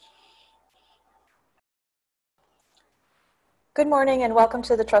Good morning and welcome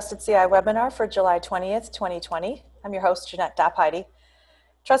to the Trusted CI webinar for July 20th, 2020. I'm your host, Jeanette Dapheide.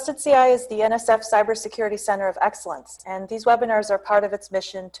 Trusted CI is the NSF Cybersecurity Center of Excellence, and these webinars are part of its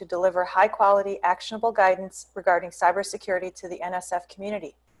mission to deliver high-quality, actionable guidance regarding cybersecurity to the NSF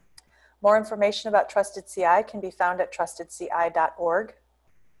community. More information about Trusted CI can be found at trustedci.org.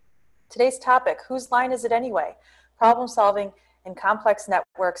 Today's topic, whose line is it anyway? Problem solving in complex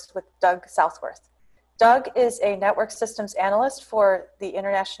networks with Doug Southworth. Doug is a network systems analyst for the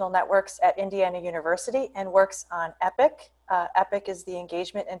international networks at Indiana University and works on EPIC. EPIC is the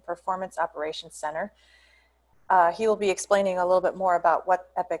Engagement and Performance Operations Center. He will be explaining a little bit more about what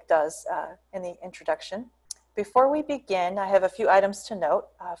EPIC does in the introduction. Before we begin, I have a few items to note.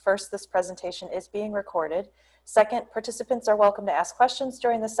 First, this presentation is being recorded. Second, participants are welcome to ask questions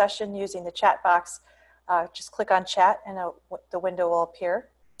during the session using the chat box. Just click on chat and the window will appear.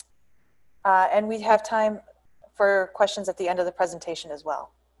 And we have time for questions at the end of the presentation as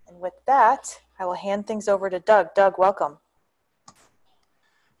well. And with that, I will hand things over to Doug. Doug, welcome.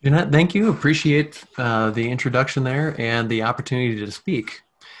 Jeanette, thank you. Appreciate the introduction there and the opportunity to speak.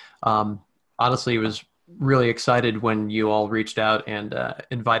 Honestly, I was really excited when you all reached out and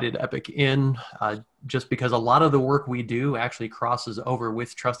invited EPIC in, just because a lot of the work we do actually crosses over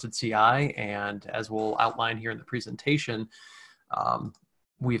with Trusted CI. And as we'll outline here in the presentation,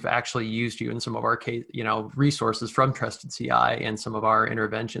 we've actually used you in some of our resources from Trusted CI and some of our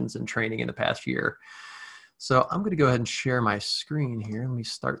interventions and training in the past year. So I'm going to go ahead and share my screen here. Let me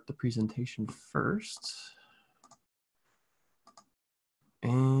start the presentation first.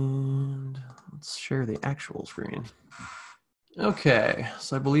 And let's share the actual screen. Okay,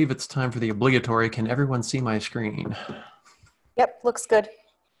 so I believe it's time for the obligatory. Can everyone see my screen? Yep, looks good.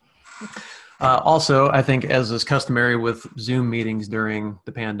 Also, I think as is customary with Zoom meetings during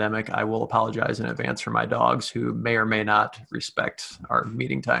the pandemic, I will apologize in advance for my dogs who may or may not respect our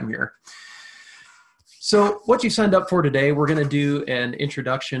meeting time here. So what you signed up for today, we're going to do an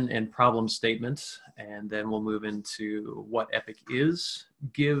introduction and problem statement, and then we'll move into what EPIC is,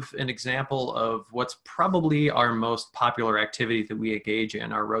 give an example of what's probably our most popular activity that we engage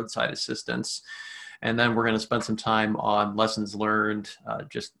in, our roadside assistance. And then we're going to spend some time on lessons learned,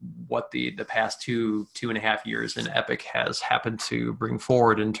 just what the past two and a half years in EPIC has happened to bring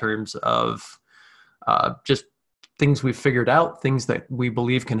forward in terms of just things we've figured out, things that we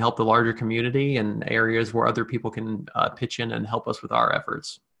believe can help the larger community, and areas where other people can pitch in and help us with our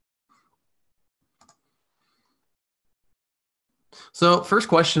efforts. So first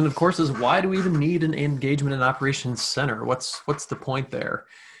question, of course, is why do we even need an engagement and operations center? What's the point there?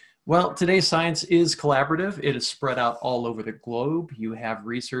 Well, today's science is collaborative. It is spread out all over the globe. You have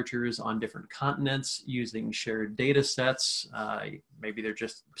researchers on different continents using shared data sets. Maybe they're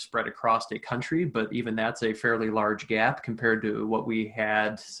just spread across a country, but even that's a fairly large gap compared to what we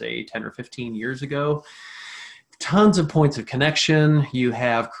had, say, 10 or 15 years ago. Tons of points of connection. You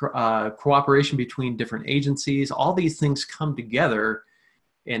have cooperation between different agencies. All these things come together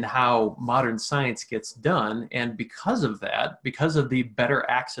in how modern science gets done. And because of that, because of the better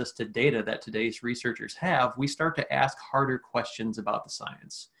access to data that today's researchers have, we start to ask harder questions about the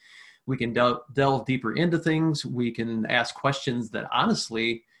science. We can delve deeper into things. We can ask questions that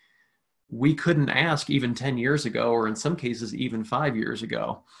honestly, we couldn't ask even 10 years ago, or in some cases, even 5 years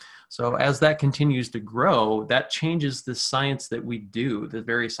ago. So as that continues to grow, that changes the science that we do, the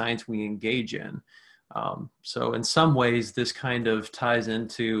very science we engage in. So in some ways, this kind of ties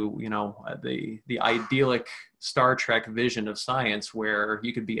into, the idyllic Star Trek vision of science, where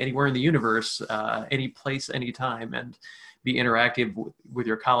you could be anywhere in the universe, any place, any time, and be interactive with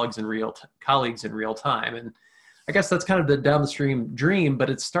your colleagues in real time. And I guess that's kind of the downstream dream, but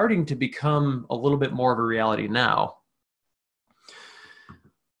it's starting to become a little bit more of a reality now.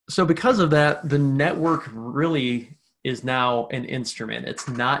 So because of that, the network really is now an instrument. It's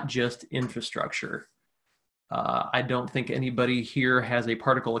not just infrastructure. I don't think anybody here has a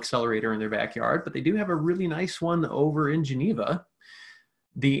particle accelerator in their backyard, but they do have a really nice one over in Geneva.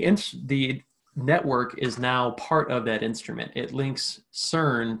 The network is now part of that instrument. It links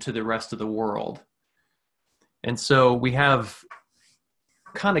CERN to the rest of the world. And so we have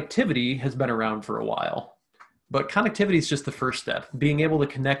connectivity has been around for a while, but connectivity is just the first step. Being able to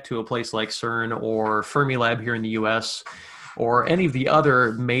connect to a place like CERN or Fermilab here in the US, or any of the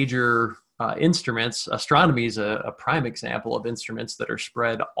other major instruments. Astronomy is a prime example of instruments that are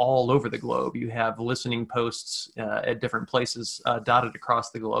spread all over the globe. You have listening posts at different places dotted across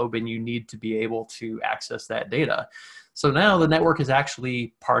the globe, and you need to be able to access that data. So now the network is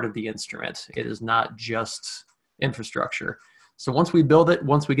actually part of the instrument. It is not just infrastructure. So once we build it,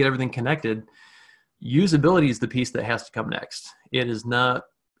 once we get everything connected, Usability is the piece that has to come next. It's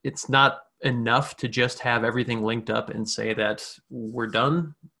not enough to just have everything linked up and say that we're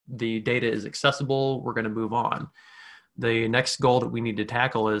done, the data is accessible, we're going to move on. The next goal that we need to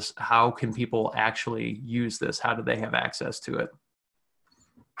tackle is how can people actually use this? How do they have access to it?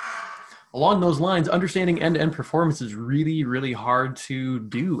 Along those lines, understanding end-to-end performance is really, really hard to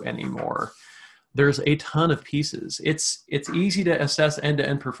do anymore. There's a ton of pieces. It's easy to assess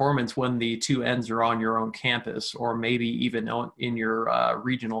end-to-end performance when the two ends are on your own campus, or maybe even in your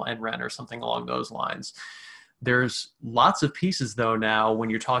regional NREN or something along those lines. There's lots of pieces, though, now when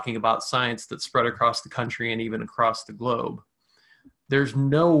you're talking about science that's spread across the country and even across the globe. There's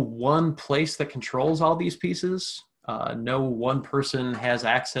no one place that controls all these pieces. No one person has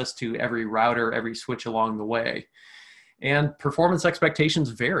access to every router, every switch along the way. And performance expectations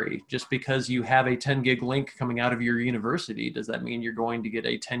vary. Just because you have a 10 gig link coming out of your university, does that mean you're going to get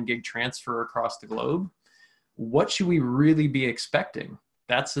a 10 gig transfer across the globe? What should we really be expecting?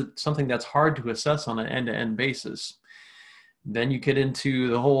 That's something that's hard to assess on an end-to-end basis. Then you get into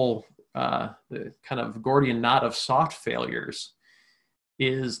the whole the kind of Gordian knot of soft failures.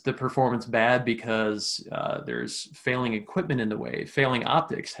 Is the performance bad because there's failing equipment in the way? Failing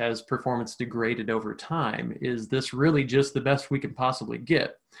optics? Has performance degraded over time? Is this really just the best we can possibly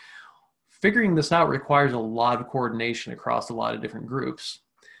get? Figuring this out requires a lot of coordination across a lot of different groups.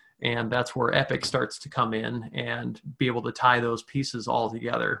 And that's where EPIC starts to come in and be able to tie those pieces all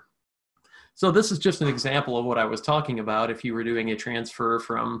together. So this is just an example of what I was talking about. If you were doing a transfer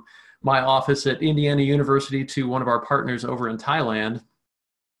from my office at Indiana University to one of our partners over in Thailand,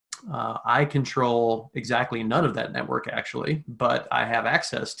 I control exactly none of that network, actually, but I have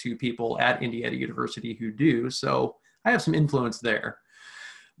access to people at Indiana University who do, so I have some influence there.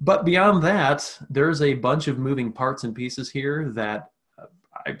 But beyond that, there's a bunch of moving parts and pieces here that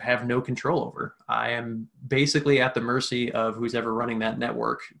I have no control over. I am basically at the mercy of who's ever running that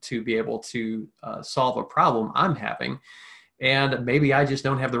network to be able to solve a problem I'm having. And maybe I just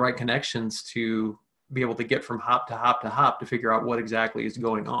don't have the right connections to be able to get from hop to hop to hop to figure out what exactly is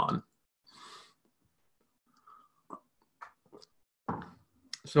going on.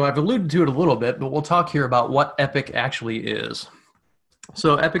 So I've alluded to it a little bit, but we'll talk here about what EPIC actually is.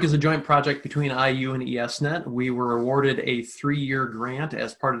 So EPIC is a joint project between IU and ESNet. We were awarded a 3-year grant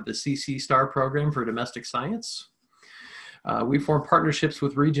as part of the CC STAR program for domestic science. We form partnerships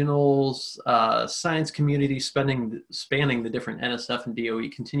with regionals, science community spanning the different NSF and DOE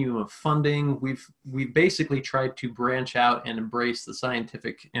continuum of funding. We've basically tried to branch out and embrace the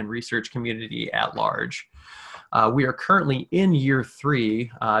scientific and research community at large. We are currently in year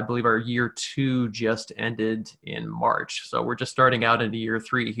 3. I believe our year 2 just ended in March. So we're just starting out into year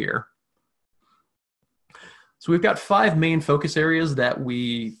 3 here. So we've got 5 main focus areas that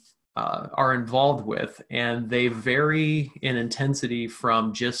we are involved with, and they vary in intensity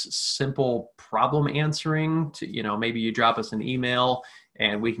from just simple problem answering to, maybe you drop us an email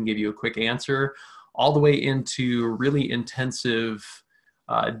and we can give you a quick answer, all the way into really intensive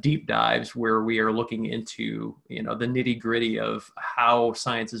deep dives where we are looking into, the nitty-gritty of how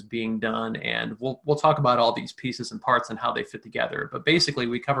science is being done. And we'll talk about all these pieces and parts and how they fit together. But basically,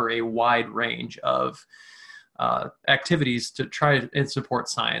 we cover a wide range of activities to try and support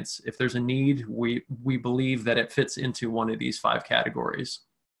science. If there's a need, we believe that it fits into one of these 5 categories.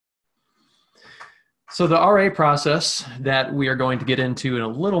 So the RA process that we are going to get into in a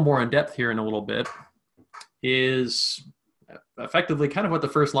little more in depth here in a little bit is effectively kind of what the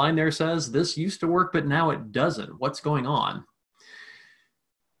first line there says. This used to work, but now it doesn't. What's going on?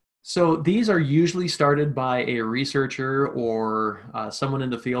 So these are usually started by a researcher or someone in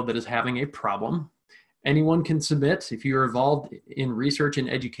the field that is having a problem. Anyone can submit. If you're involved in research and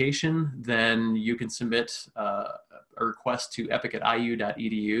education, then you can submit a request to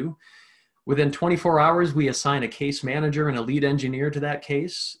epic@iu.edu. Within 24 hours, we assign a case manager and a lead engineer to that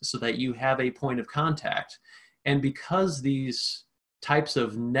case so that you have a point of contact. And because these types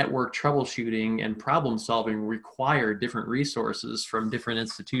of network troubleshooting and problem solving require different resources from different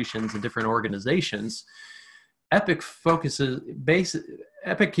institutions and different organizations, EPIC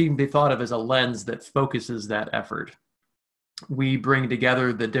can be thought of as a lens that focuses that effort. We bring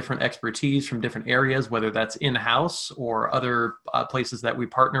together the different expertise from different areas, whether that's in-house or other places that we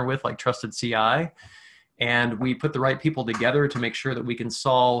partner with, like Trusted CI, and we put the right people together to make sure that we can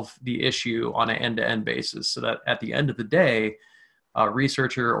solve the issue on an end-to-end basis so that at the end of the day, a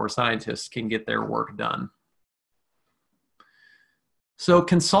researcher or scientist can get their work done. So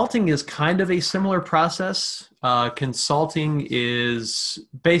consulting is kind of a similar process. Consulting is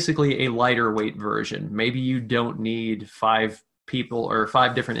basically a lighter weight version. Maybe you don't need 5 people or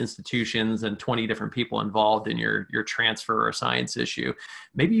 5 different institutions and 20 different people involved in your transfer or science issue.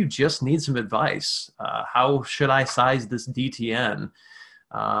 Maybe you just need some advice. How should I size this DTN?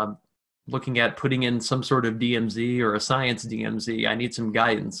 Looking at putting in some sort of DMZ or a science DMZ, I need some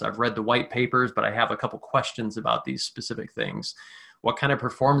guidance. I've read the white papers, but I have a couple questions about these specific things. What kind of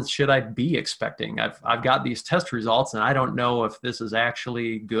performance should I be expecting? I've got these test results and I don't know if this is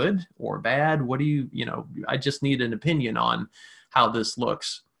actually good or bad. What do you know, I just need an opinion on how this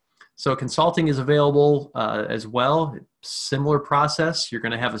looks. So consulting is available as well. Similar process. You're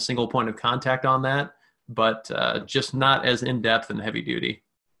going to have a single point of contact on that, but just not as in-depth and heavy duty.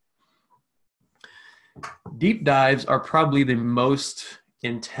 Deep dives are probably the most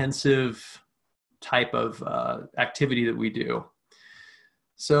intensive type of activity that we do.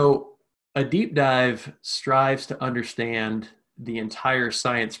 So a deep dive strives to understand the entire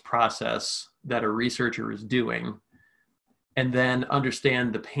science process that a researcher is doing, and then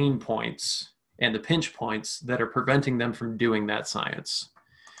understand the pain points and the pinch points that are preventing them from doing that science.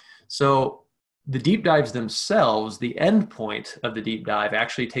 So the deep dives themselves, the end point of the deep dive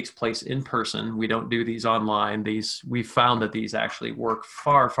actually takes place in person. We don't do these online. We've found that these actually work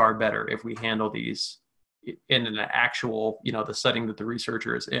far, far better if we handle these in an actual, the setting that the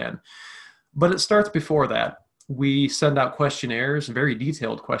researcher is in. But it starts before that. We send out questionnaires, very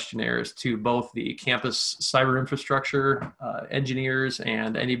detailed questionnaires, to both the campus cyber infrastructure engineers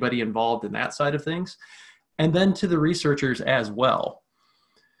and anybody involved in that side of things, and then to the researchers as well.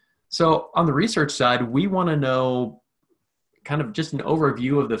 So on the research side, we want to know kind of just an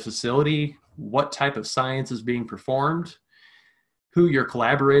overview of the facility, what type of science is being performed, who your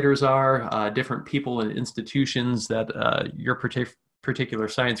collaborators are, different people and institutions that your particular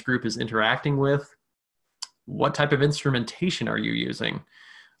science group is interacting with. What type of instrumentation are you using?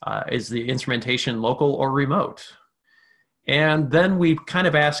 Is the instrumentation local or remote? And then we kind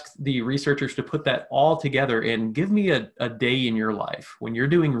of ask the researchers to put that all together and give me a day in your life. When you're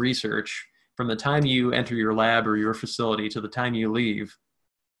doing research, from the time you enter your lab or your facility to the time you leave,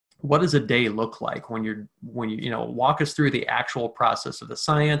 what does a day look like when you walk us through the actual process of the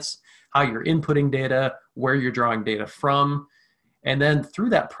science, how you're inputting data, where you're drawing data from. And then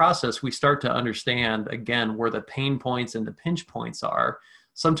through that process, we start to understand, again, where the pain points and the pinch points are.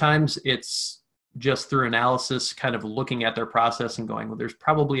 Sometimes it's just through analysis, kind of looking at their process and going, well, there's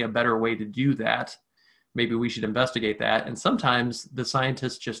probably a better way to do that. Maybe we should investigate that. And sometimes the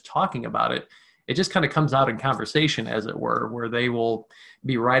scientists just talking about it, it just kind of comes out in conversation, as it were, where they will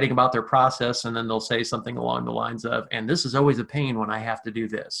be writing about their process and then they'll say something along the lines of, and this is always a pain when I have to do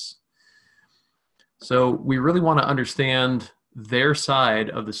this. So we really want to understand their side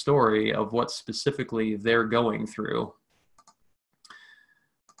of the story of what specifically they're going through.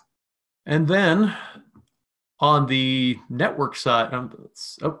 And then on the network side,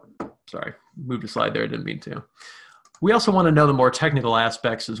 moved a slide there, I didn't mean to. We also want to know the more technical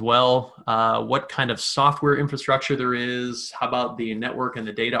aspects as well. What kind of software infrastructure there is? How about the network and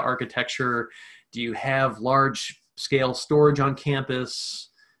the data architecture? Do you have large scale storage on campus?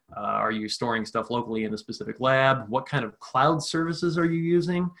 Are you storing stuff locally in a specific lab? What kind of cloud services are you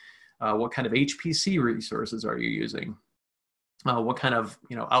using? What kind of HPC resources are you using? What kind of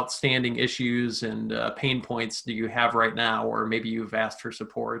outstanding issues and pain points do you have right now, or maybe you've asked for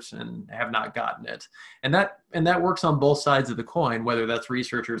support and have not gotten it? And that works on both sides of the coin, whether that's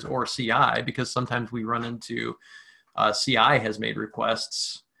researchers or CI, because sometimes we run into CI has made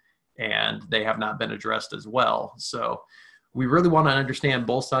requests and they have not been addressed as well. So we really want to understand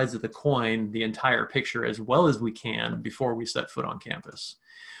both sides of the coin, the entire picture, as well as we can before we set foot on campus.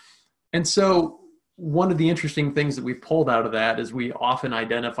 And so one of the interesting things that we've pulled out of that is we often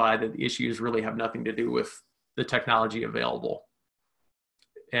identify that the issues really have nothing to do with the technology available,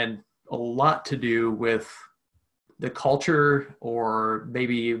 and a lot to do with the culture, or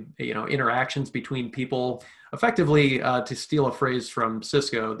maybe interactions between people. Effectively, to steal a phrase from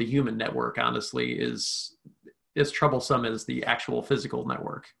Cisco, the human network, honestly, is as troublesome as the actual physical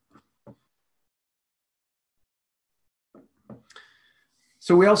network.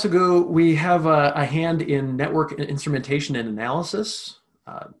 So we have a hand in network instrumentation and analysis.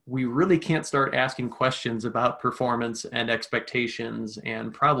 We really can't start asking questions about performance and expectations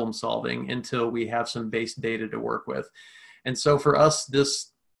and problem solving until we have some base data to work with. And so for us,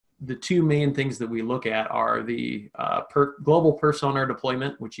 the two main things that we look at are the global persona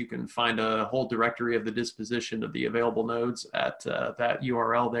deployment, which you can find a whole directory of the disposition of the available nodes at that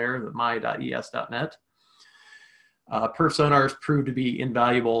URL there, the my.es.net. Personas proved to be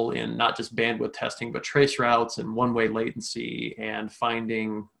invaluable in not just bandwidth testing, but trace routes and one-way latency, and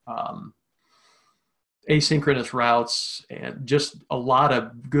finding asynchronous routes, and just a lot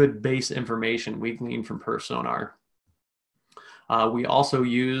of good base information we glean from Personar. We also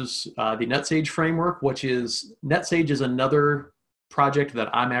use the NetSage framework, which is, NetSage is another project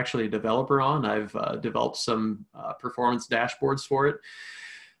that I'm actually a developer on. I've developed some performance dashboards for it.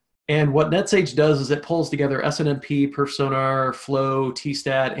 And what NetSage does is it pulls together SNMP, Personar, Flow,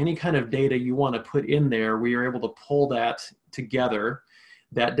 TSTAT, any kind of data you want to put in there. We are able to pull that together.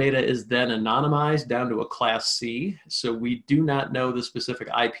 That data is then anonymized down to a class C. So we do not know the specific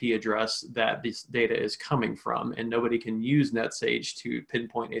IP address that this data is coming from, and nobody can use NetSage to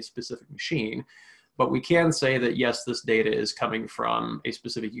pinpoint a specific machine. But we can say that, yes, this data is coming from a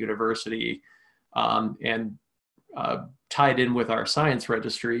specific university, and tied in with our science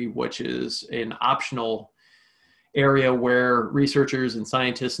registry, which is an optional area where researchers and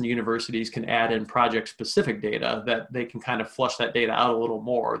scientists and universities can add in project-specific data that they can kind of flush that data out a little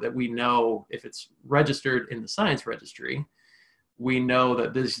more, that we know if it's registered in the science registry, we know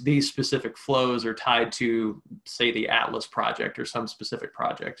that these specific flows are tied to, say, the Atlas project or some specific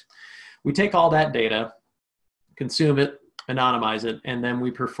project. We take all that data, consume it, anonymize it, and then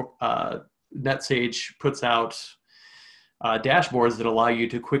NetSage puts out dashboards that allow you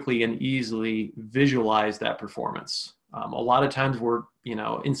to quickly and easily visualize that performance. A lot of times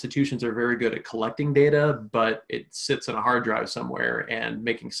institutions are very good at collecting data, but it sits on a hard drive somewhere and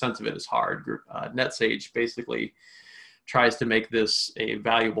making sense of it is hard. NetSage basically tries to make this a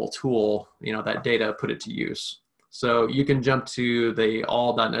valuable tool, that data, put it to use. So you can jump to the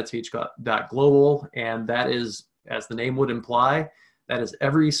all.netsage.global, and that is, as the name would imply, that is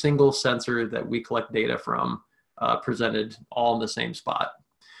every single sensor that we collect data from, presented all in the same spot.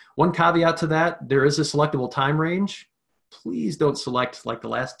 One caveat to that, there is a selectable time range. Please don't select like the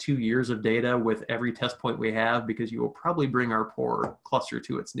last 2 years of data with every test point we have, because you will probably bring our poor cluster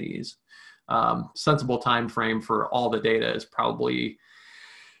to its knees. Sensible time frame for all the data is probably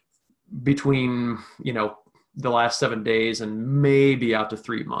between the last 7 days and maybe out to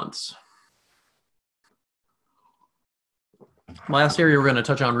 3 months. Last area we're going to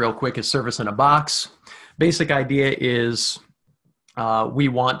touch on real quick is service in a box. Basic idea is we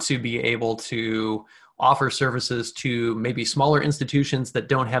want to be able to offer services to maybe smaller institutions that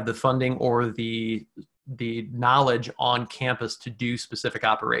don't have the funding or the knowledge on campus to do specific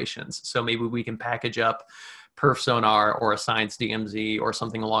operations. So maybe we can package up Personar or a Science DMZ or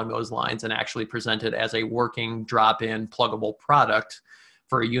something along those lines and actually present it as a working drop-in pluggable product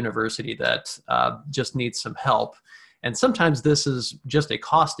for a university that just needs some help. And sometimes this is just a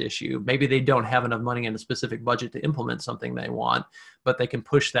cost issue. Maybe they don't have enough money in a specific budget to implement something they want, but they can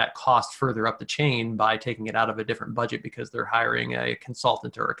push that cost further up the chain by taking it out of a different budget because they're hiring a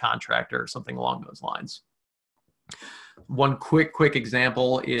consultant or a contractor or something along those lines. One quick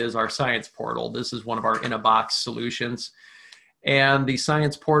example is our science portal. This is one of our in-a-box solutions. And the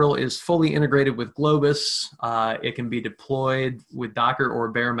science portal is fully integrated with Globus. It can be deployed with Docker or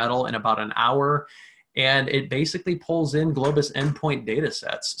bare metal in about an hour. And it basically pulls in Globus endpoint data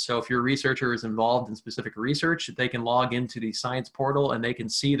sets. So if your researcher is involved in specific research, they can log into the science portal and they can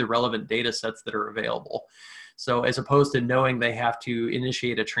see the relevant data sets that are available. So as opposed to knowing they have to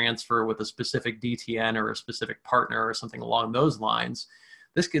initiate a transfer with a specific DTN or a specific partner or something along those lines,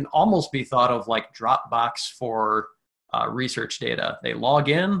 this can almost be thought of like Dropbox for research data. They log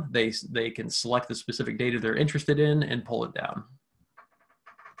in, they can select the specific data they're interested in and pull it down.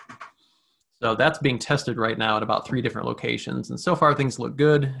 So that's being tested right now at about 3 different locations. And so far things look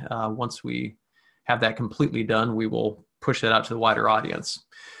good. Once we have that completely done, we will push that out to the wider audience.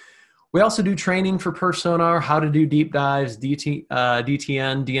 We also do training for Personar, how to do deep dives, DTN,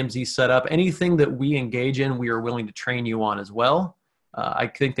 DMZ setup, anything that we engage in, we are willing to train you on as well. I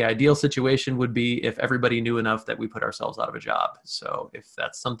think the ideal situation would be if everybody knew enough that we put ourselves out of a job. So if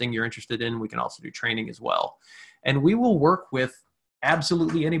that's something you're interested in, we can also do training as well. And we will work with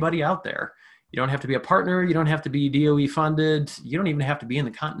absolutely anybody out there. You don't have to be a partner. You don't have to be DOE funded. You don't even have to be in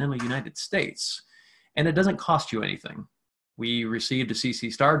the continental United States. And it doesn't cost you anything. We received a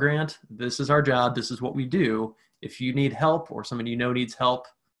CC Star grant. This is our job. This is what we do. If you need help or somebody you know needs help,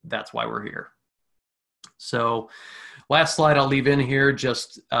 that's why we're here. So last slide I'll leave in here,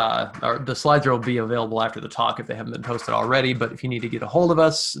 the slides will be available after the talk if they haven't been posted already, but if you need to get a hold of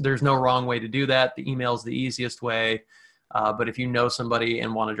us, there's no wrong way to do that. The email is the easiest way. But if you know somebody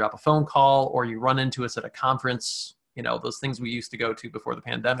and want to drop a phone call or you run into us at a conference, those things we used to go to before the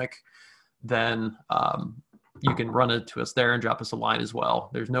pandemic, then you can run into us there and drop us a line as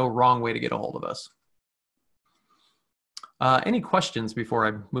well. There's no wrong way to get a hold of us. Any questions before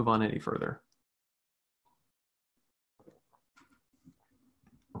I move on any further?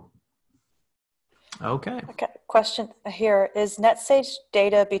 Okay. Okay, question here. Is NetSage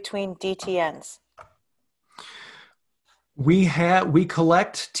data between DTNs? We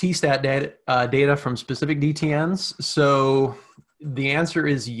collect TSTAT data from specific DTNs. So the answer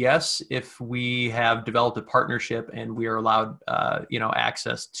is yes, if we have developed a partnership and we are allowed,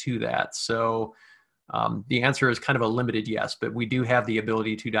 access to that. So the answer is kind of a limited yes, but we do have the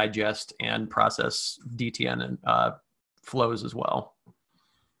ability to digest and process DTN and flows as well.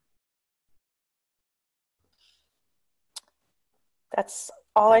 That's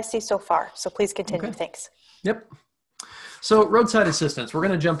all I see so far. So please continue. Okay. Thanks. Yep. So roadside assistance, we're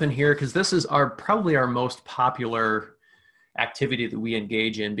going to jump in here because this is probably our most popular activity that we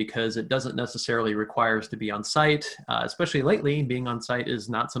engage in because it doesn't necessarily require us to be on site. Especially lately, being on site is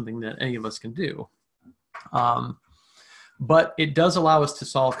not something that any of us can do. But it does allow us to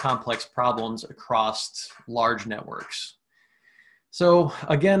solve complex problems across large networks. So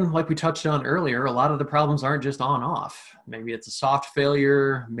again, like we touched on earlier, a lot of the problems aren't just on off. Maybe it's a soft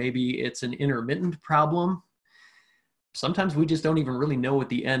failure, maybe it's an intermittent problem. Sometimes we just don't even really know what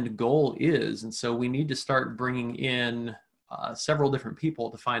the end goal is. And so we need to start bringing in several different people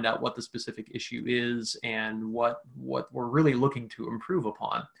to find out what the specific issue is and what we're really looking to improve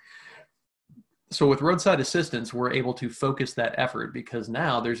upon. So with roadside assistance, we're able to focus that effort because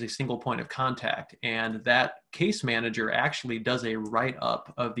now there's a single point of contact, and that case manager actually does a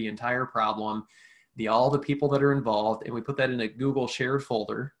write-up of the entire problem, all the people that are involved, and we put that in a Google shared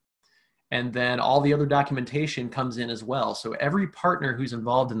folder. And then all the other documentation comes in as well. So every partner who's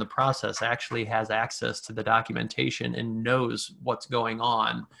involved in the process actually has access to the documentation and knows what's going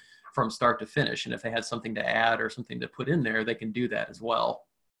on from start to finish. And if they had something to add or something to put in there, they can do that as well.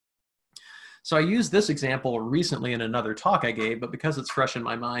 So I used this example recently in another talk I gave, but because it's fresh in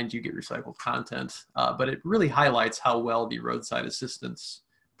my mind, you get recycled content. But it really highlights how well the roadside assistance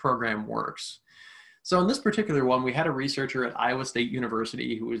program works. So in this particular one, we had a researcher at Iowa State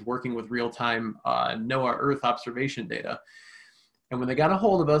University who was working with real-time NOAA Earth observation data. And when they got a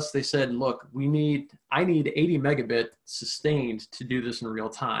hold of us, they said, look, I need 80 megabit sustained to do this in real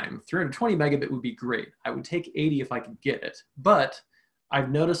time. 320 megabit would be great. I would take 80 if I could get it. But I've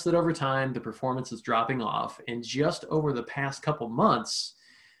noticed that over time, the performance is dropping off. And just over the past couple months,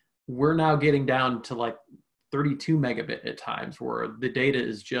 we're now getting down to like 32 megabit at times where the data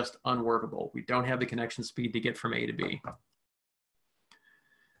is just unworkable. We don't have the connection speed to get from A to B.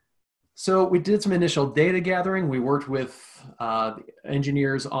 So we did some initial data gathering. We worked with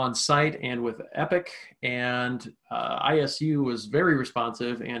engineers on site and with Epic, and ISU was very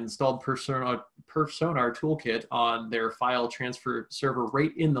responsive and installed Personar Toolkit on their file transfer server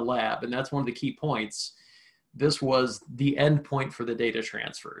right in the lab. And that's one of the key points. This was the end point for the data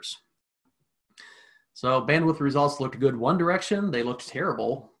transfers. So bandwidth results looked good one direction. They looked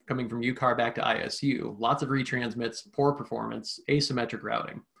terrible coming from UCAR back to ISU. Lots of retransmits, poor performance, asymmetric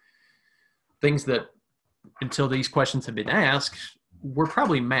routing. Things that, until these questions have been asked, were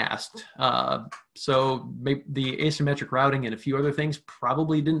probably masked. So maybe the asymmetric routing and a few other things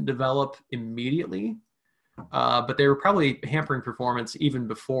probably didn't develop immediately, but they were probably hampering performance even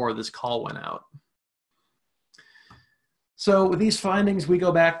before this call went out. So with these findings, we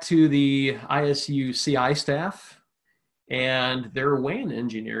go back to the ISU CI staff, and their WAN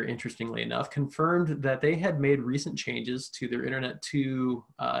engineer, interestingly enough, confirmed that they had made recent changes to their Internet 2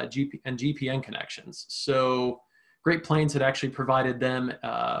 and GPN connections. So Great Plains had actually provided them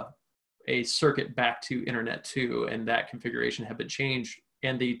a circuit back to Internet 2, and that configuration had been changed,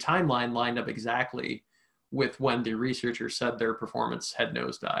 and the timeline lined up exactly with when the researcher said their performance had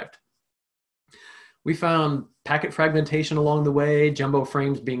nosedived. We found packet fragmentation along the way, jumbo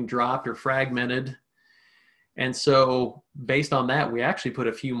frames being dropped or fragmented. And so based on that, we actually put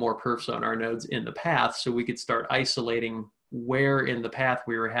a few more Personar nodes in the path so we could start isolating where in the path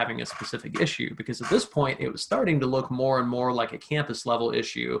we were having a specific issue. Because at this point, it was starting to look more and more like a campus level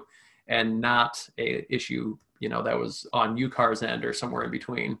issue and not an issue, that was on UCAR's end or somewhere in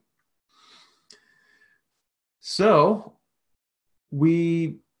between. So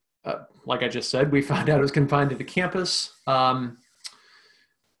we, like I just said, we found out it was confined to the campus.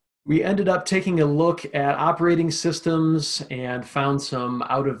 We ended up taking a look at operating systems and found some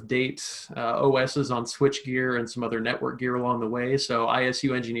out-of-date OSs on switchgear and some other network gear along the way. So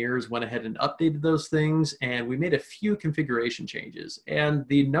ISU engineers went ahead and updated those things, and we made a few configuration changes. And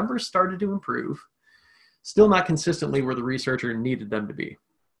the numbers started to improve, still not consistently where the researcher needed them to be.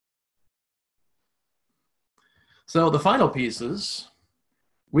 So the final pieces,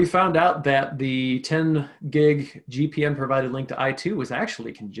 we found out that the 10 gig GPN provided link to I2 was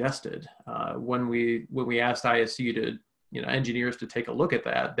actually congested. When we asked ISU to, engineers to take a look at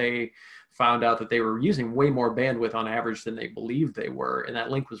that, they found out that they were using way more bandwidth on average than they believed they were. And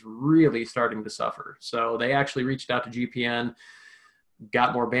that link was really starting to suffer. So they actually reached out to GPN,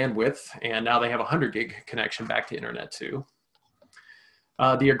 got more bandwidth, and now they have a 100 gig connection back to internet too.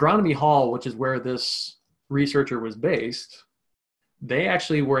 The Agronomy Hall, which is where this researcher was based, they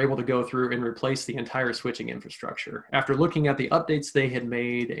actually were able to go through and replace the entire switching infrastructure. After looking at the updates they had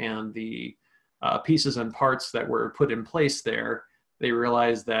made and the pieces and parts that were put in place there, they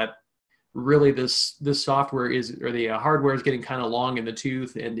realized that really this software or the hardware is getting kind of long in the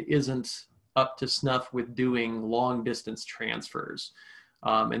tooth and isn't up to snuff with doing long distance transfers.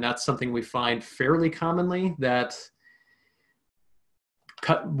 And that's something we find fairly commonly, that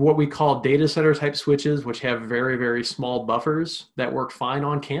what we call data center type switches, which have very, very small buffers that work fine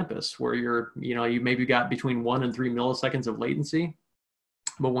on campus, where you maybe got between 1 and 3 milliseconds of latency.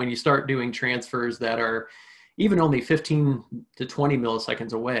 But when you start doing transfers that are even only 15 to 20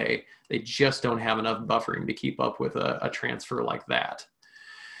 milliseconds away, they just don't have enough buffering to keep up with a transfer like that.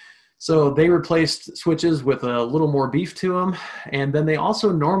 So they replaced switches with a little more beef to them. And then they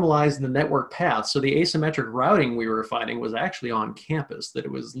also normalized the network path. So the asymmetric routing we were finding was actually on campus, that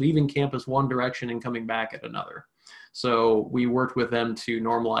it was leaving campus one direction and coming back at another. So we worked with them to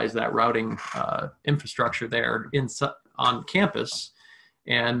normalize that routing infrastructure there on campus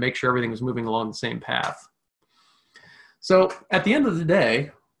and make sure everything was moving along the same path. So at the end of the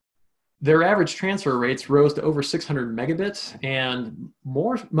day, their average transfer rates rose to over 600 megabits. And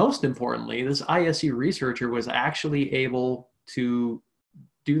most importantly, this ISU researcher was actually able to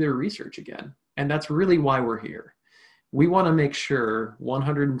do their research again. And that's really why we're here. We want to make sure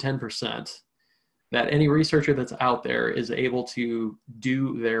 110% that any researcher that's out there is able to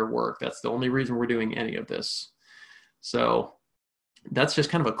do their work. That's the only reason we're doing any of this. So that's just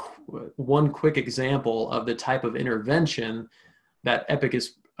kind of one quick example of the type of intervention that EPIC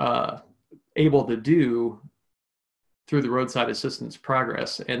is able to do through the roadside assistance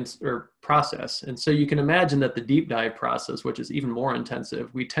process. And so you can imagine that the deep dive process, which is even more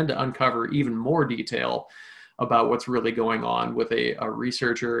intensive, we tend to uncover even more detail about what's really going on with a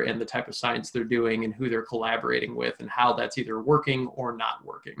researcher and the type of science they're doing and who they're collaborating with and how that's either working or not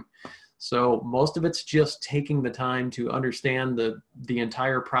working. So most of it's just taking the time to understand the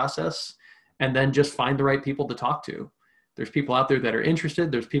entire process and then just find the right people to talk to. There's people out there that are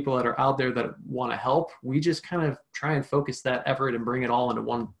interested. There's people that are out there that want to help. We just kind of try and focus that effort and bring it all into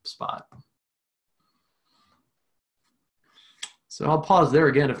one spot. So I'll pause there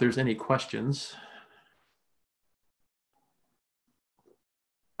again if there's any questions.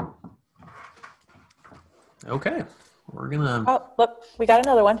 Okay, we're gonna... Oh, look, we got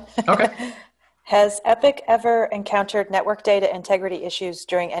another one. Okay. Has EPIC ever encountered network data integrity issues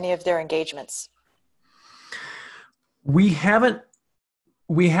during any of their engagements? We haven't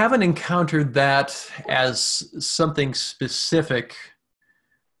encountered that as something specific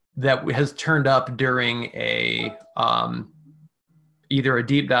that has turned up during a either a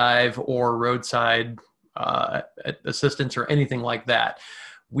deep dive or roadside assistance or anything like that.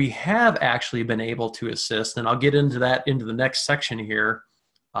 We have actually been able to assist, and I'll get into that into the next section here.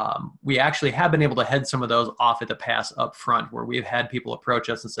 We actually have been able to head some of those off at the pass up front, where we've had people approach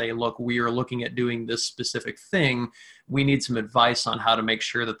us and say, look, we are looking at doing this specific thing. We need some advice on how to make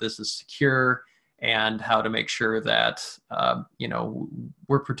sure that this is secure and how to make sure that,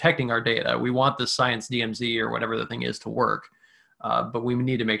 we're protecting our data. We want the Science DMZ or whatever the thing is to work, but we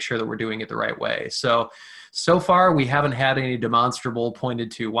need to make sure that we're doing it the right way. So far, we haven't had any demonstrable pointed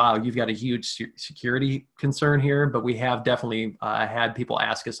to, wow, you've got a huge security concern here, but we have definitely had people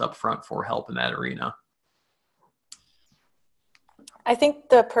ask us up front for help in that arena. I think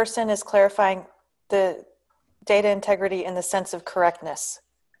the person is clarifying the data integrity in the sense of correctness,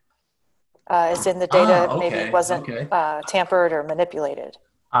 as in the data maybe wasn't tampered or manipulated.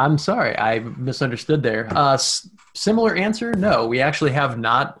 I'm sorry, I misunderstood there. Similar answer, no. We actually have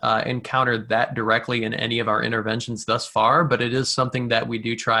not encountered that directly in any of our interventions thus far, but it is something that we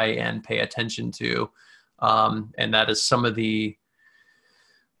do try and pay attention to. And that is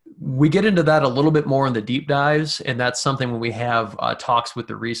we get into that a little bit more in the deep dives, and that's something when we have talks with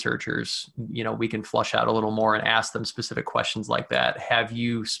the researchers, we can flush out a little more and ask them specific questions like that. Have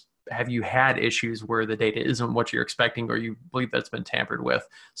you had issues where the data isn't what you're expecting or you believe that's been tampered with?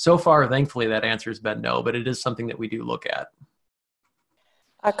 So far, thankfully, that answer has been no, but it is something that we do look at.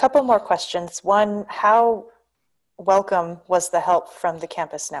 A couple more questions. One, how welcome was the help from the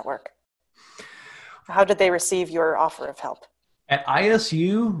campus network? How did they receive your offer of help? At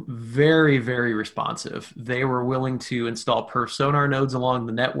ISU, very, very responsive. They were willing to install perf sonar nodes along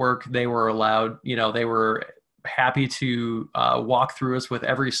the network. They were allowed, they were happy to walk through us with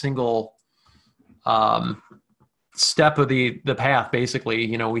every single step of the path.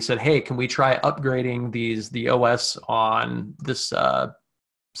 Basically, we said, hey, can we try upgrading the OS on this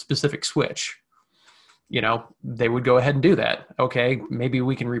specific switch? They would go ahead and do that. Okay, maybe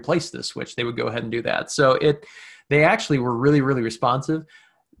we can replace this switch. They would go ahead and do that. So they actually were really, really responsive.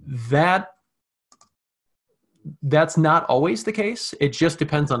 That's not always the case. It just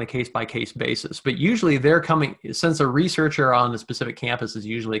depends on a case-by-case basis. But usually they're coming, since a researcher on a specific campus is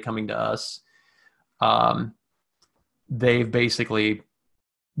usually coming to us, they've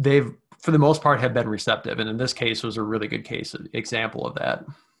for the most part have been receptive. And in this case was a really good example of that.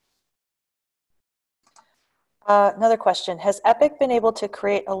 Another question, has EPIC been able to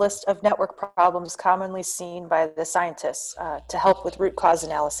create a list of network problems commonly seen by the scientists to help with root cause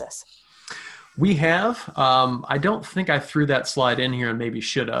analysis? We have. I don't think I threw that slide in here and maybe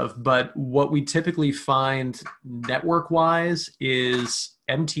should have, but what we typically find network-wise is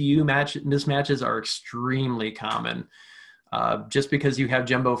MTU mismatches are extremely common. Just because you have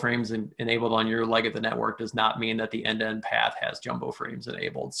jumbo frames enabled on your leg of the network does not mean that the end-to-end path has jumbo frames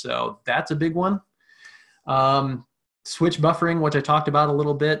enabled. So that's a big one. Switch buffering, which I talked about a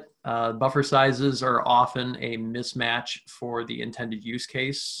little bit. Buffer sizes are often a mismatch for the intended use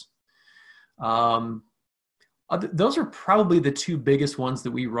case. Those are probably the two biggest ones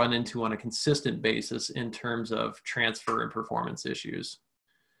that we run into on a consistent basis in terms of transfer and performance issues.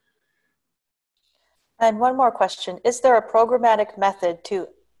 And one more question, is there a programmatic method to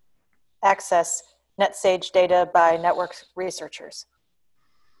access NetSage data by network researchers?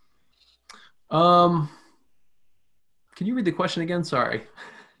 Can you read the question again? Sorry.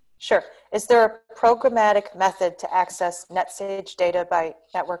 Sure. Is there a programmatic method to access NetSage data by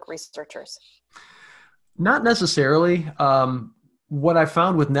network researchers? Not necessarily. What I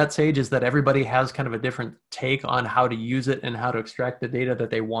found with NetSage is that everybody has kind of a different take on how to use it and how to extract the data that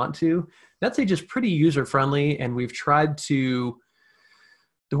they want to. NetSage is pretty user-friendly, and we've tried to,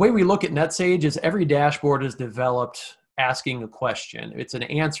 the way we look at NetSage is every dashboard is developed asking a question. It's an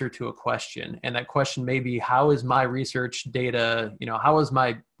answer to a question. And that question may be, how is my research data, how is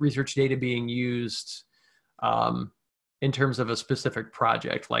my research data being used in terms of a specific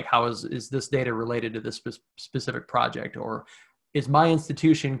project? Like, how is this data related to this specific project? Or is my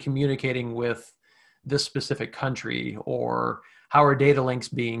institution communicating with this specific country? Or how are data links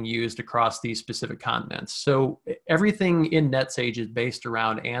being used across these specific continents? So everything in NetSage is based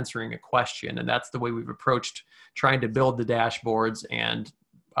around answering a question. And that's the way we've approached trying to build the dashboards and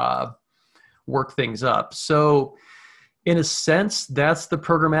work things up. So in a sense, that's the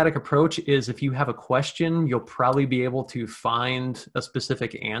programmatic approach, is if you have a question, you'll probably be able to find a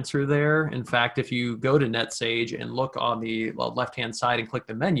specific answer there. In fact, if you go to NetSage and look on the left-hand side and click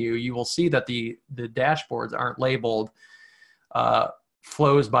the menu, you will see that the dashboards aren't labeled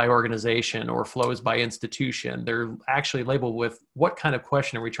flows by organization or flows by institution. They're actually labeled with what kind of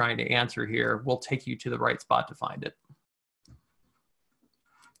question are we trying to answer here. We'll take you to the right spot to find it.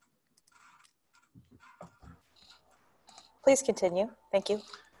 Please continue. Thank you.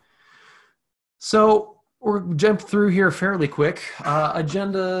 So we'll jump through here fairly quick.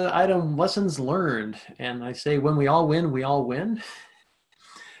 Agenda item, lessons learned. And I say, when we all win, we all win.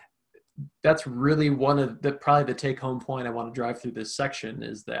 That's really one of probably the take-home point I want to drive through this section,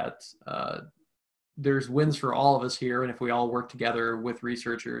 is that there's wins for all of us here. And if we all work together with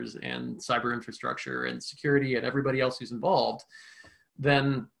researchers and cyber infrastructure and security and everybody else who's involved,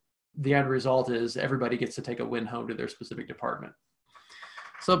 then the end result is everybody gets to take a win home to their specific department.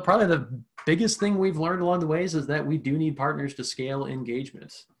 So probably the biggest thing we've learned along the ways is that we do need partners to scale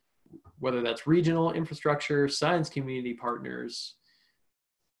engagement, whether that's regional infrastructure, science community partners.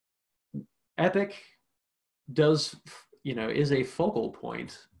 EPIC is a focal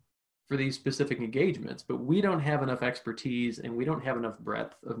point for these specific engagements, but we don't have enough expertise and we don't have enough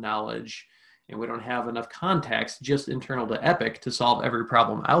breadth of knowledge and we don't have enough contacts just internal to EPIC to solve every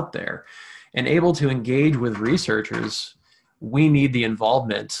problem out there. And able to engage with researchers, we need the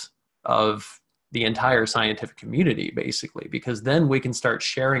involvement of the entire scientific community, basically, because then we can start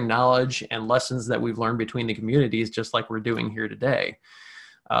sharing knowledge and lessons that we've learned between the communities, just like we're doing here today.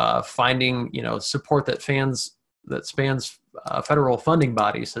 Finding, support that spans federal funding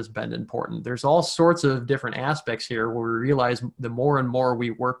bodies has been important. There's all sorts of different aspects here where we realize the more and more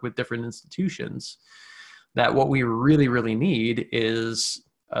we work with different institutions, that what we really, really need is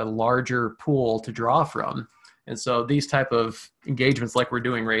a larger pool to draw from. And so these type of engagements like we're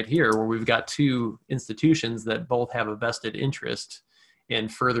doing right here, where we've got two institutions that both have a vested interest in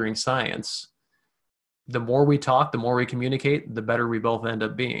furthering science, the more we talk, the more we communicate, the better we both end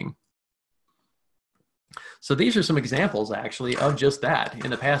up being. So these are some examples actually of just that.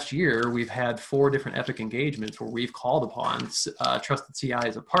 In the past year, we've had 4 different Epic engagements where we've called upon Trusted CI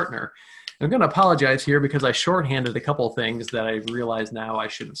as a partner. I'm going to apologize here because I shorthanded a couple of things that I realize now I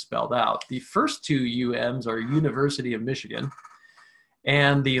should have spelled out. The first 2 UMs are University of Michigan,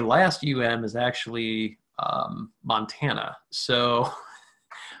 and the last UM is actually Montana. So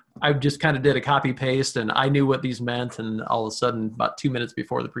I just kind of did a copy paste and I knew what these meant. And all of a sudden, about 2 minutes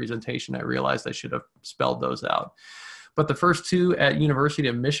before the presentation, I realized I should have spelled those out. But the first 2 at University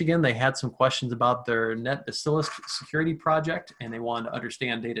of Michigan, they had some questions about their NetBacillus security project, and they wanted to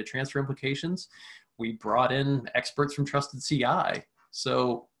understand data transfer implications. We brought in experts from Trusted CI.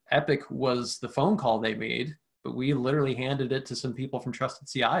 So Epic was the phone call they made, but we literally handed it to some people from Trusted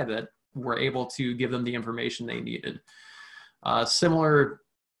CI that were able to give them the information they needed. Similar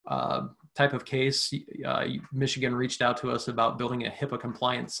type of case, Michigan reached out to us about building a HIPAA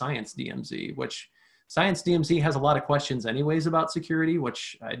compliant Science DMZ, which Science DMZ has a lot of questions anyways about security,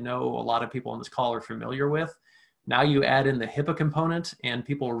 which I know a lot of people on this call are familiar with. Now you add in the HIPAA component and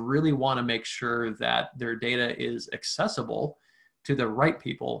people really want to make sure that their data is accessible to the right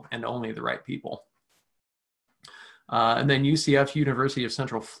people and only the right people. And then UCF, University of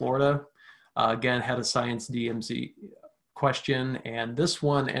Central Florida, again, had a Science DMZ question, and this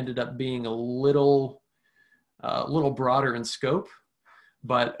one ended up being a little broader in scope.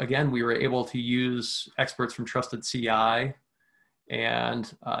 But again, we were able to use experts from Trusted CI,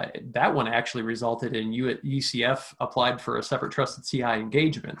 and that one actually resulted in UCF applied for a separate Trusted CI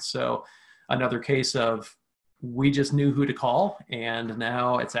engagement. So another case of we just knew who to call, and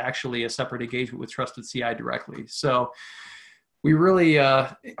now it's actually a separate engagement with Trusted CI directly. So we really,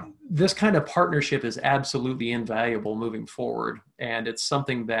 this kind of partnership is absolutely invaluable moving forward. And it's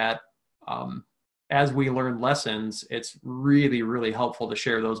something that, as we learn lessons, it's really, really helpful to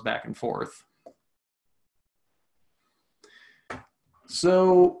share those back and forth.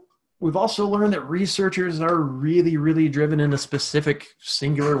 So we've also learned that researchers are really, really driven in a specific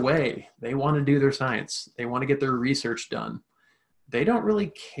singular way. They want to do their science. They want to get their research done. They don't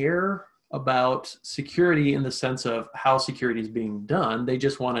really care about security in the sense of how security is being done. They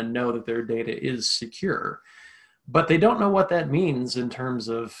just want to know that their data is secure. But they don't know what that means in terms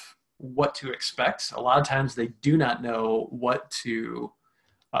of what to expect. A lot of times they do not know what to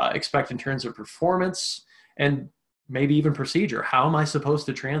expect in terms of performance and maybe even procedure. How am I supposed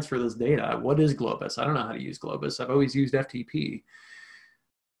to transfer this data? What is Globus? I don't know how to use Globus. I've always used FTP.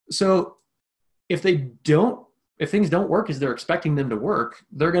 So if things don't work as they're expecting them to work,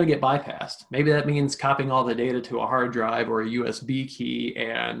 they're going to get bypassed. Maybe that means copying all the data to a hard drive or a USB key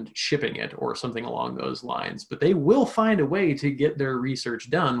and shipping it or something along those lines. But they will find a way to get their research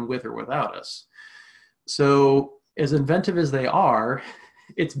done with or without us. So as inventive as they are,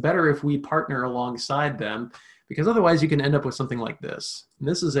 it's better if we partner alongside them, because otherwise you can end up with something like this. And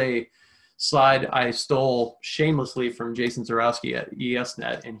this is a slide I stole shamelessly from Jason Zarowski at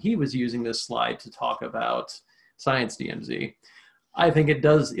ESNet, and he was using this slide to talk about Science DMZ. I think it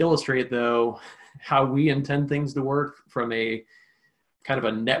does illustrate, though, how we intend things to work from a kind of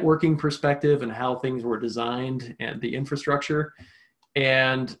a networking perspective and how things were designed and the infrastructure,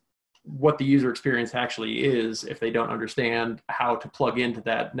 and what the user experience actually is if they don't understand how to plug into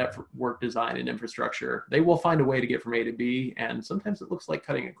that network design and infrastructure. They will find a way to get from A to B, and sometimes it looks like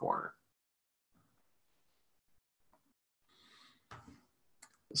cutting a corner.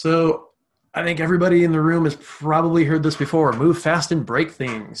 So I think everybody in the room has probably heard this before: move fast and break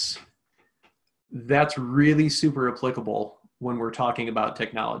things. That's really super applicable when we're talking about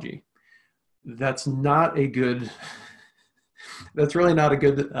technology. That's really not a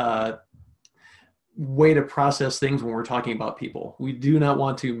good way to process things when we're talking about people. We do not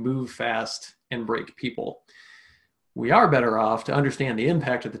want to move fast and break people. We are better off to understand the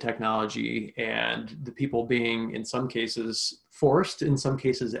impact of the technology and the people being, in some cases, forced, in some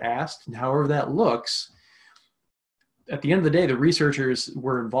cases asked, and however that looks. At the end of the day, the researchers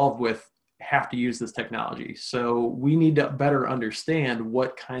we're involved with have to use this technology. So we need to better understand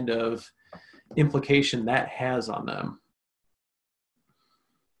what kind of implication that has on them.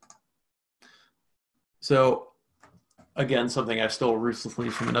 So again, something I stole ruthlessly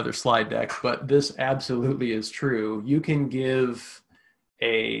from another slide deck, but this absolutely is true. You can give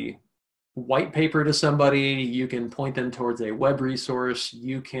a white paper to somebody, you can point them towards a web resource,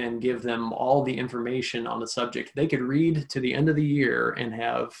 you can give them all the information on the subject. They could read to the end of the year and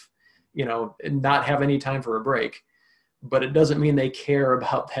have, not have any time for a break, but it doesn't mean they care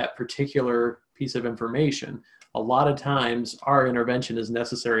about that particular piece of information. A lot of times our intervention is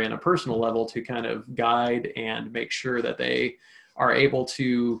necessary on a personal level to kind of guide and make sure that they are able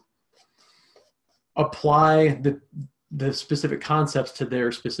to apply the specific concepts to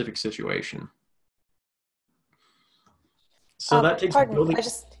their specific situation. So that takes Pardon, building.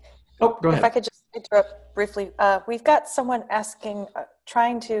 Oh, go if I ahead. could just interrupt briefly. We've got someone asking,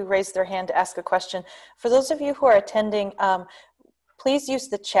 trying to raise their hand to ask a question. For those of you who are attending, please use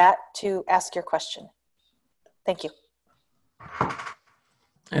the chat to ask your question. Thank you.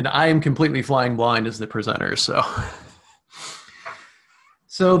 And I am completely flying blind as the presenter, so.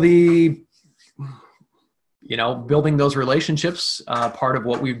 So building those relationships, part of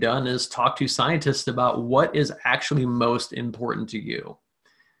what we've done is talk to scientists about what is actually most important to you.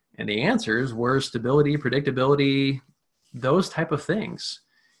 And the answers were stability, predictability, those type of things.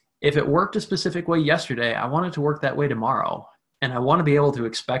 If it worked a specific way yesterday, I want it to work that way tomorrow. And I want to be able to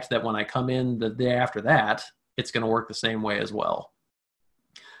expect that when I come in the day after that, it's going to work the same way as well.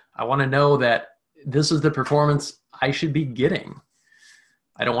 I want to know that this is the performance I should be getting.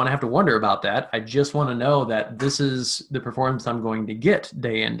 I don't want to have to wonder about that. I just want to know that this is the performance I'm going to get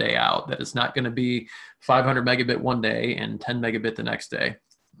day in, day out, that it's not going to be 500 megabit one day and 10 megabit the next day.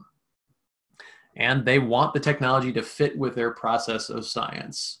 And they want the technology to fit with their process of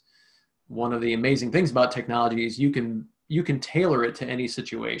science. One of the amazing things about technology is you can tailor it to any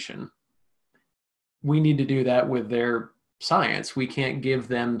situation. We need to do that with their science. We can't give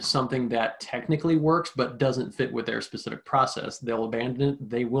them something that technically works but doesn't fit with their specific process. They'll abandon it.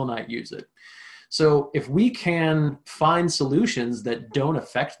 They will not use it. So if we can find solutions that don't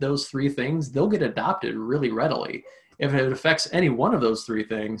affect those three things, they'll get adopted really readily. If it affects any one of those three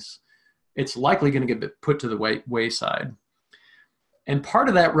things, it's likely going to get put to the wayside. And part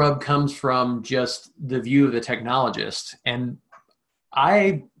of that rub comes from just the view of the technologist. And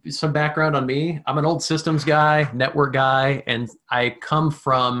some background on me, I'm an old systems guy, network guy, and I come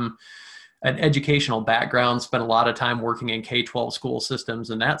from an educational background, spent a lot of time working in K-12 school systems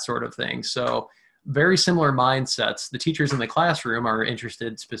and that sort of thing. So very similar mindsets. The teachers in the classroom are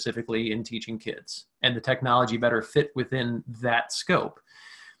interested specifically in teaching kids, and the technology better fit within that scope.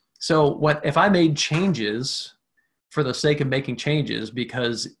 So if I made changes for the sake of making changes,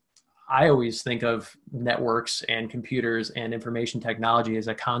 because I always think of networks and computers and information technology as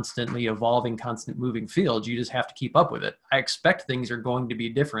a constantly evolving, constant moving field. You just have to keep up with it. I expect things are going to be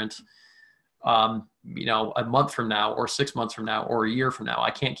different, a month from now or 6 months from now or a year from now.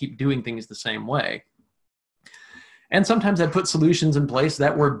 I can't keep doing things the same way. And sometimes I put solutions in place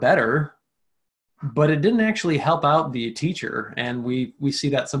that were better, but it didn't actually help out the teacher. And we see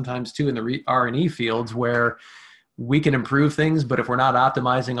that sometimes too in the R&E fields, where we can improve things, but if we're not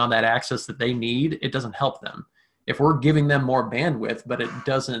optimizing on that access that they need, it doesn't help them. If we're giving them more bandwidth, but it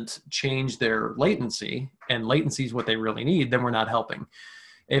doesn't change their latency, and latency is what they really need, then we're not helping.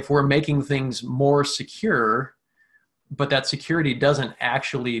 If we're making things more secure, but that security doesn't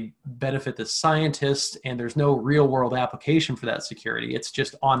actually benefit the scientist, and there's no real world application for that security, it's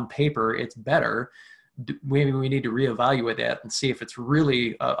just on paper, it's better, maybe we need to reevaluate that and see if it's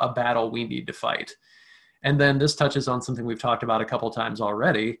really a battle we need to fight. And then this touches on something we've talked about a couple of times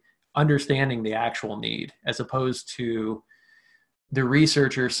already, understanding the actual need, as opposed to the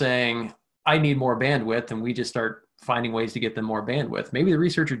researcher saying, I need more bandwidth, and we just start finding ways to get them more bandwidth. Maybe the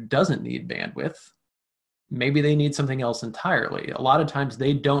researcher doesn't need bandwidth. Maybe they need something else entirely. A lot of times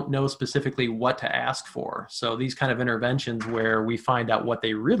they don't know specifically what to ask for. So these kind of interventions where we find out what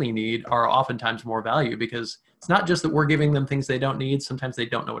they really need are oftentimes more value, because it's not just that we're giving them things they don't need. Sometimes they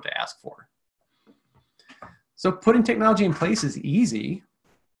don't know what to ask for. So putting technology in place is easy,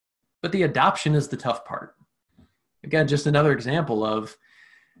 but the adoption is the tough part. Again, just another example of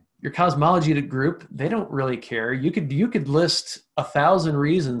your cosmology group, they don't really care. You could list 1,000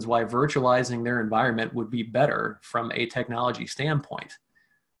 reasons why virtualizing their environment would be better from a technology standpoint.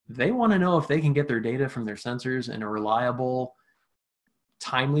 They want to know if they can get their data from their sensors in a reliable,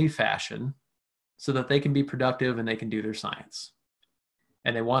 timely fashion so that they can be productive and they can do their science.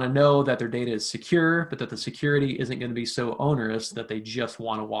 And they want to know that their data is secure, but that the security isn't going to be so onerous that they just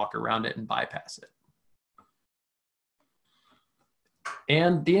want to walk around it and bypass it.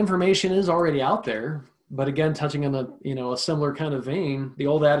 And the information is already out there, but again, touching on a similar kind of vein, the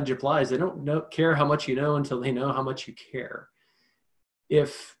old adage applies. They don't care how much you know until they know how much you care.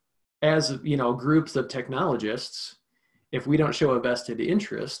 If, as groups of technologists, if we don't show a vested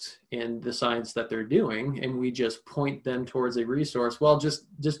interest in the science that they're doing, and we just point them towards a resource, well,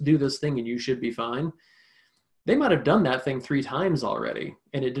 just do this thing and you should be fine. They might have done that thing 3 times already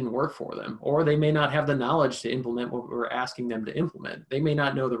and it didn't work for them. Or they may not have the knowledge to implement what we're asking them to implement. They may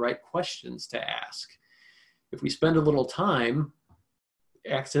not know the right questions to ask. If we spend a little time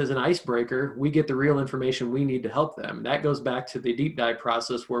acts as an icebreaker. We get the real information we need to help them. That goes back to the deep dive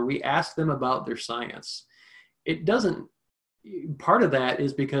process where we ask them about their science. It doesn't, part of that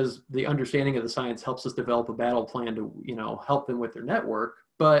is because the understanding of the science helps us develop a battle plan to, help them with their network.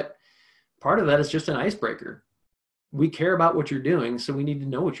 But part of that is just an icebreaker. We care about what you're doing, so we need to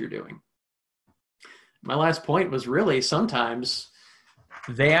know what you're doing. My last point was really sometimes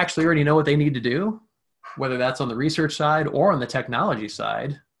they actually already know what they need to do, whether that's on the research side or on the technology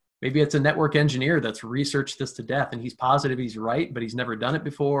side. Maybe it's a network engineer that's researched this to death and he's positive he's right, but he's never done it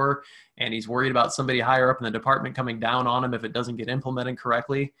before. And he's worried about somebody higher up in the department coming down on him if it doesn't get implemented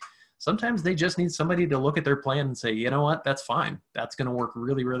correctly. Sometimes they just need somebody to look at their plan and say, you know what, that's fine. That's going to work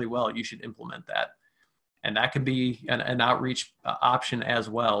really, really well. You should implement that. And that can be an outreach option as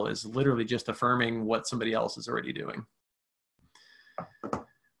well, is literally just affirming what somebody else is already doing.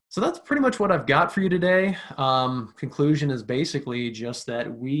 So that's pretty much what I've got for you today. Conclusion is basically just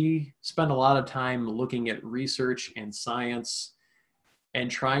that we spend a lot of time looking at research and science and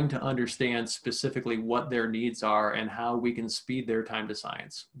trying to understand specifically what their needs are and how we can speed their time to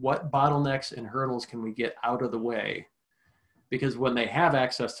science. What bottlenecks and hurdles can we get out of the way? Because when they have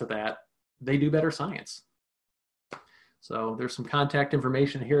access to that, they do better science. So there's some contact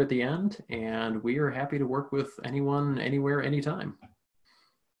information here at the end, and we are happy to work with anyone, anywhere, anytime.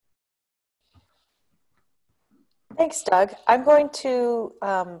 Thanks, Doug. I'm going to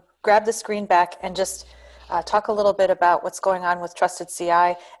grab the screen back and just talk a little bit about what's going on with Trusted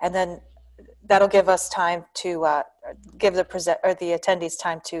CI, and then that'll give us time to give the attendees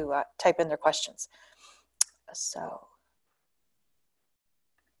time to type in their questions. So.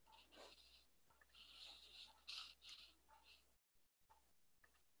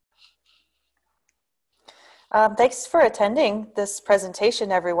 Thanks for attending this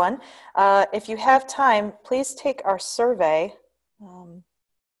presentation, everyone. If you have time, please take our survey. Let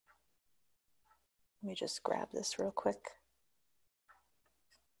me just grab this real quick.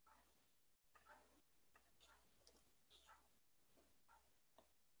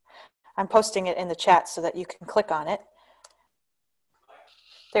 I'm posting it in the chat so that you can click on it.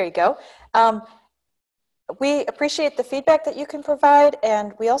 There you go. We appreciate the feedback that you can provide,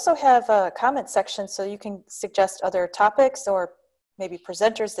 and we also have a comment section so you can suggest other topics or maybe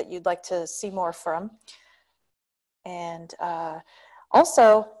presenters that you'd like to see more from. And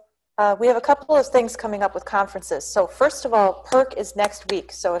also, we have a couple of things coming up with conferences. So first of all, PERC is next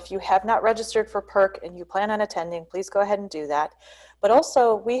week. So if you have not registered for PERC and you plan on attending, please go ahead and do that. But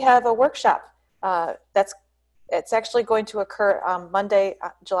also, we have a workshop it's actually going to occur on Monday,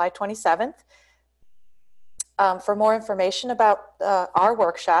 July 27th. For more information about our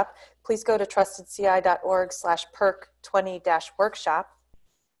workshop, please go to trustedci.org/PERC20-workshop.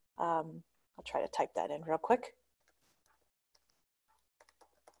 I'll try to type that in real quick.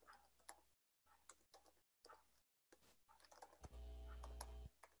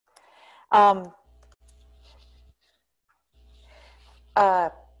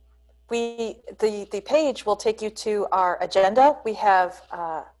 The page will take you to our agenda. We have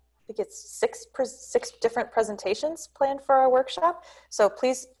I think it's six different presentations planned for our workshop. So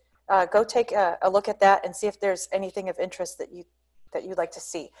please go take a look at that and see if there's anything of interest that you'd like to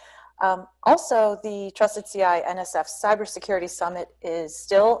see. Also, the Trusted CI NSF Cybersecurity Summit is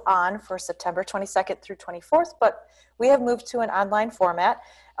still on for September 22nd through 24th, but we have moved to an online format.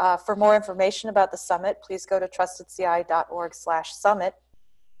 For more information about the summit, please go to trustedci.org/summit.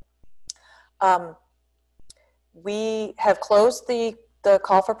 We have closed the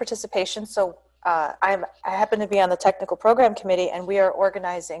call for participation. So I happen to be on the technical program committee, and we are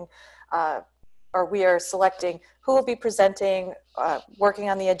organizing or we are selecting who will be presenting, working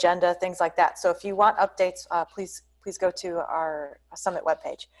on the agenda, things like that. So if you want updates, please go to our summit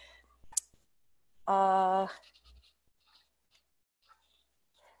webpage.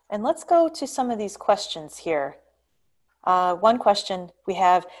 And let's go to some of these questions here. One question we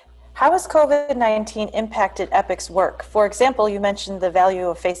have: how has COVID-19 impacted EPIC's work? For example, you mentioned the value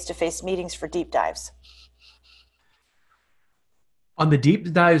of face-to-face meetings for deep dives. On the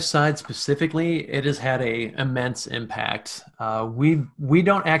deep dive side specifically, it has had an immense impact. We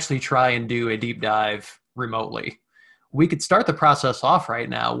don't actually try and do a deep dive remotely. We could start the process off right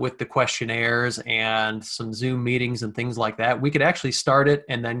now with the questionnaires and some Zoom meetings and things like that. We could actually start it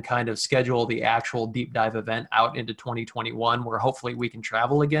and then kind of schedule the actual deep dive event out into 2021, where hopefully we can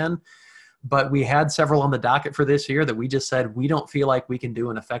travel again. But we had several on the docket for this year that we just said we don't feel like we can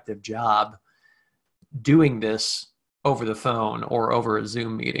do an effective job doing this over the phone or over a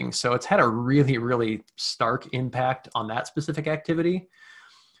Zoom meeting. So it's had a really, really stark impact on that specific activity.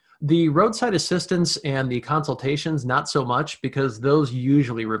 The roadside assistance and the consultations, not so much, because those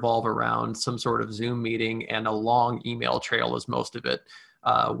usually revolve around some sort of Zoom meeting, and a long email trail is most of it.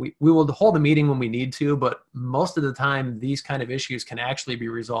 We will hold a meeting when we need to, but most of the time these kind of issues can actually be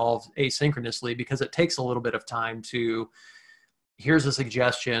resolved asynchronously, because it takes a little bit of time to, here's a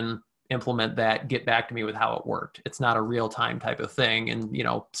suggestion, implement that, get back to me with how it worked. It's not a real time type of thing. And,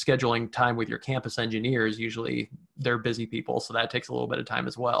 scheduling time with your campus engineers, usually they're busy people, so that takes a little bit of time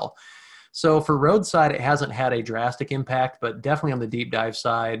as well. So for roadside, it hasn't had a drastic impact, but definitely on the deep dive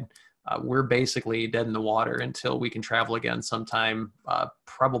side, we're basically dead in the water until we can travel again sometime,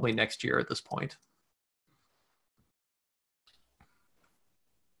 probably next year at this point.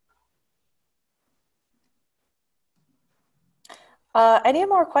 Any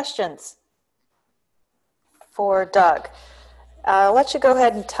more questions for Doug? I'll let you go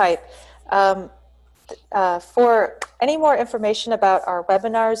ahead and type. For any more information about our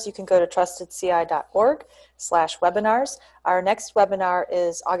webinars, you can go to trustedci.org/webinars. Our next webinar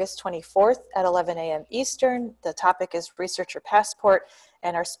is August 24th at 11 a.m. Eastern. The topic is Researcher Passport,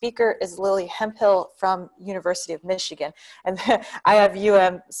 and our speaker is Lily Hemphill from University of Michigan. And I have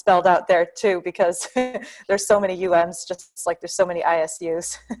UM spelled out there too, because there's so many UMs, just like there's so many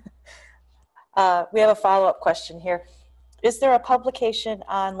ISUs. We have a follow-up question here. Is there a publication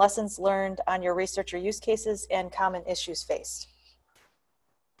on lessons learned on your researcher use cases and common issues faced?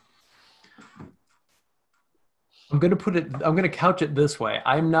 I'm going to couch it this way.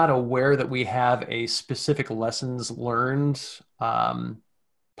 I'm not aware that we have a specific lessons learned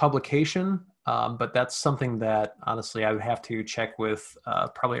publication, but that's something that honestly I would have to check with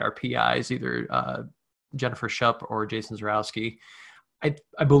probably our PIs, either Jennifer Shupp or Jason Zarowski. I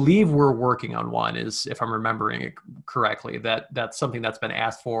believe we're working on one, is if I'm remembering it correctly, that's something that's been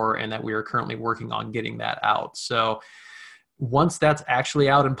asked for and that we are currently working on getting that out. So once that's actually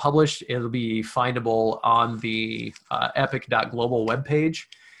out and published, it'll be findable on the epic.global webpage.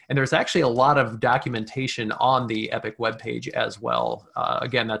 And there's actually a lot of documentation on the Epic webpage as well.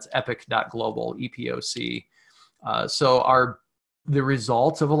 Again, that's epic.global, EPOC. So the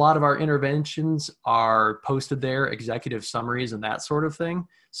results of a lot of our interventions are posted there, executive summaries and that sort of thing.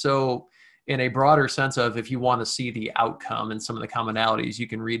 So in a broader sense of, if you want to see the outcome and some of the commonalities, you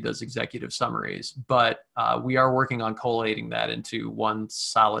can read those executive summaries. But we are working on collating that into one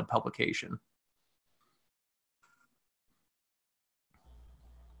solid publication.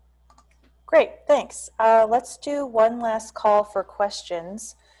 Great, thanks. Let's do one last call for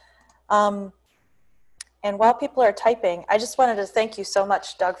questions. And while people are typing, I just wanted to thank you so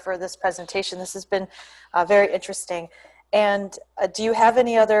much, Doug, for this presentation. This has been very interesting. And do you have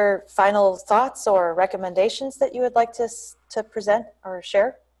any other final thoughts or recommendations that you would like to present or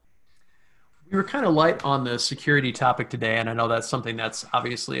share? We were kind of light on the security topic today, and I know that's something that's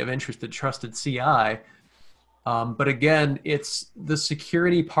obviously of interest to Trusted CI. But again, it's the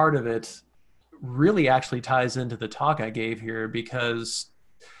security part of it really actually ties into the talk I gave here, because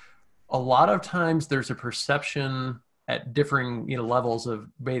a lot of times there's a perception at differing levels of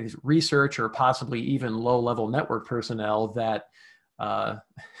maybe research or possibly even low-level network personnel that,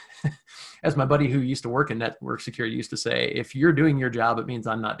 as my buddy who used to work in network security used to say, if you're doing your job, it means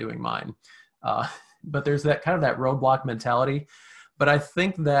I'm not doing mine. But there's that kind of that roadblock mentality. But I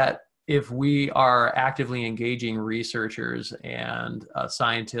think that if we are actively engaging researchers and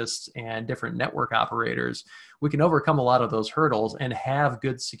scientists and different network operators, we can overcome a lot of those hurdles and have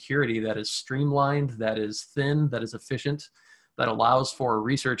good security that is streamlined, that is thin, that is efficient, that allows for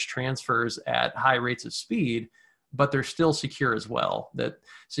research transfers at high rates of speed, but they're still secure as well. That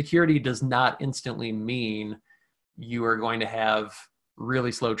security does not instantly mean you are going to have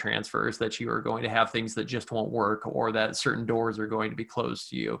really slow transfers, that you are going to have things that just won't work, or that certain doors are going to be closed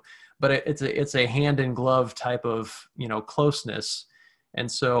to you. But it's a hand in glove type of closeness. And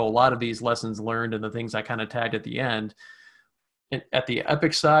so a lot of these lessons learned and the things I kind of tagged at the end, at the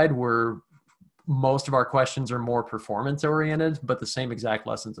Epic side, where most of our questions are more performance oriented, but the same exact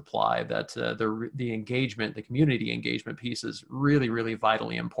lessons apply, that the engagement, the community engagement piece is really, really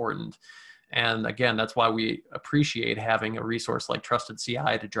vitally important. And again, that's why we appreciate having a resource like Trusted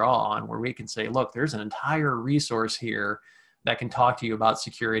CI to draw on, where we can say, look, there's an entire resource here that can talk to you about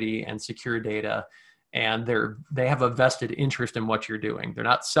security and secure data. And they have a vested interest in what you're doing. They're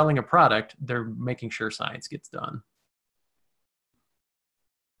not selling a product, they're making sure science gets done.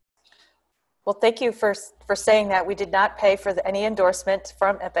 Well, thank you for saying that. We did not pay for any endorsement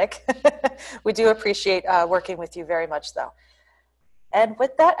from Epic. We do appreciate working with you very much, though. And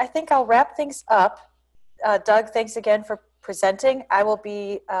with that, I think I'll wrap things up. Doug, thanks again for presenting. I will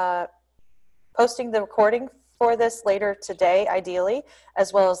be posting the recording for this later today, ideally,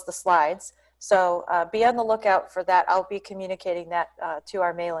 as well as the slides. So be on the lookout for that. I'll be communicating that to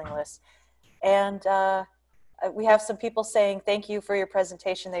our mailing list. And we have some people saying thank you for your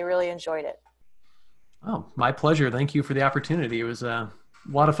presentation. They really enjoyed it. Oh, my pleasure. Thank you for the opportunity. It was a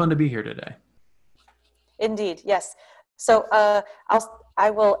lot of fun to be here today. Indeed, yes. So I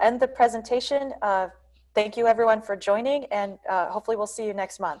will end the presentation. Thank you everyone for joining, and hopefully we'll see you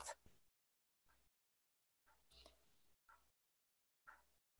next month.